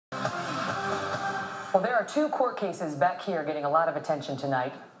Well, there are two court cases back here getting a lot of attention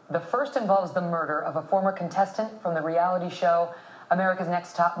tonight. The first involves the murder of a former contestant from the reality show America's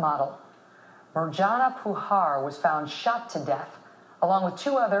Next Top Model. Mirjana Puhar was found shot to death, along with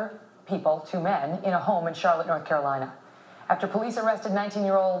two other people, two men, in a home in Charlotte, North Carolina. After police arrested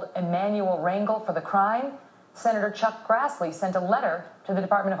 19-year-old Emmanuel Rangel for the crime, Senator Chuck Grassley sent a letter to the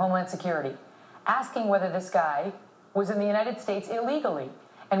Department of Homeland Security asking whether this guy was in the United States illegally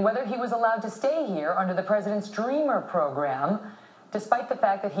and whether he was allowed to stay here under the president's Dreamer program, despite the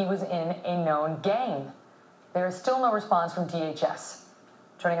fact that he was in a known gang. There is still no response from DHS.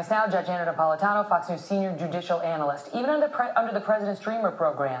 Joining us now, Judge Anna Napolitano, Fox News senior judicial analyst. Even under the president's Dreamer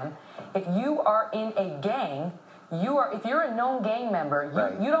program, if you are in a gang, if you're a known gang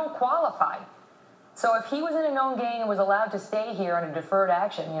member, you don't qualify. So if he was in a known gang and was allowed to stay here under deferred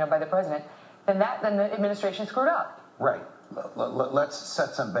action, by the president, then the administration screwed up. Right. Let's set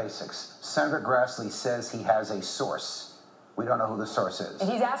some basics. Senator Grassley says he has a source. We don't know who the source is. And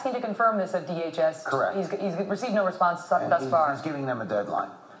he's asking to confirm this of DHS. Correct. He's received no response thus far. He's giving them a deadline.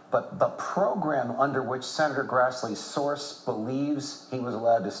 But the program under which Senator Grassley's source believes he was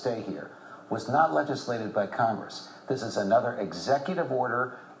allowed to stay here was not legislated by Congress. This is another executive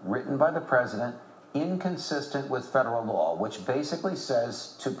order written by the president, inconsistent with federal law, which basically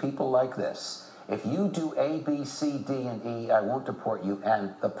says to people like this: if you do A, B, C, D, and E, I won't deport you.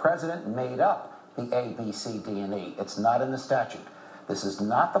 And the president made up the A, B, C, D, and E. It's not in the statute. This is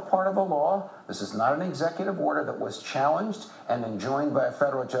not the part of the law. This is not an executive order that was challenged and enjoined by a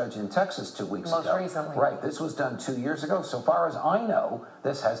federal judge in Texas 2 weeks ago. Most recently. Right. This was done 2 years ago. So far as I know,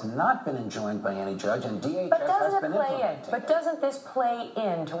 this has not been enjoined by any judge, and DHS has been implementing it. But doesn't this play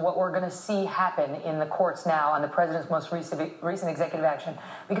into what we're going to see happen in the courts now on the president's most recent executive action?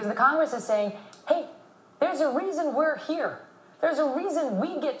 Because the Congress is saying, hey, there's a reason we're here. There's a reason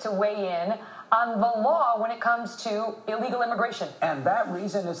we get to weigh in on the law when it comes to illegal immigration. And that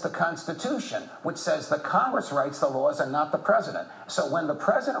reason is the Constitution, which says the Congress writes the laws and not the president. So when the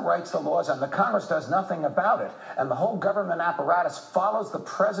president writes the laws and the Congress does nothing about it, and the whole government apparatus follows the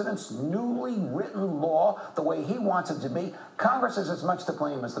president's newly written law the way he wants it to be, Congress is as much to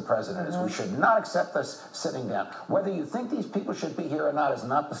blame as the president is. We should not accept this sitting down. Whether you think these people should be here or not is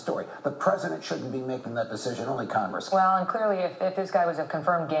not the story. The president shouldn't be making that decision. Only Congress can. Well, and clearly if this guy was a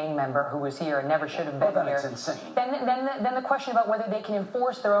confirmed gang member who was here and never should have been here, it's insane. Then the question about whether they can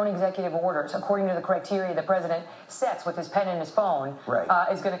enforce their own executive orders according to the criteria the president sets with his pen and his phone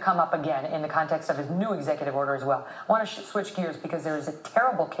is going to come up again in the context of his new executive order as well. I want to switch gears because there is a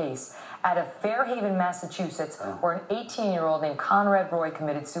terrible case out of Fairhaven, Massachusetts, where an 18-year-old named Conrad Roy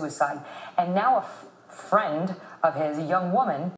committed suicide, and now a friend of his, a young woman,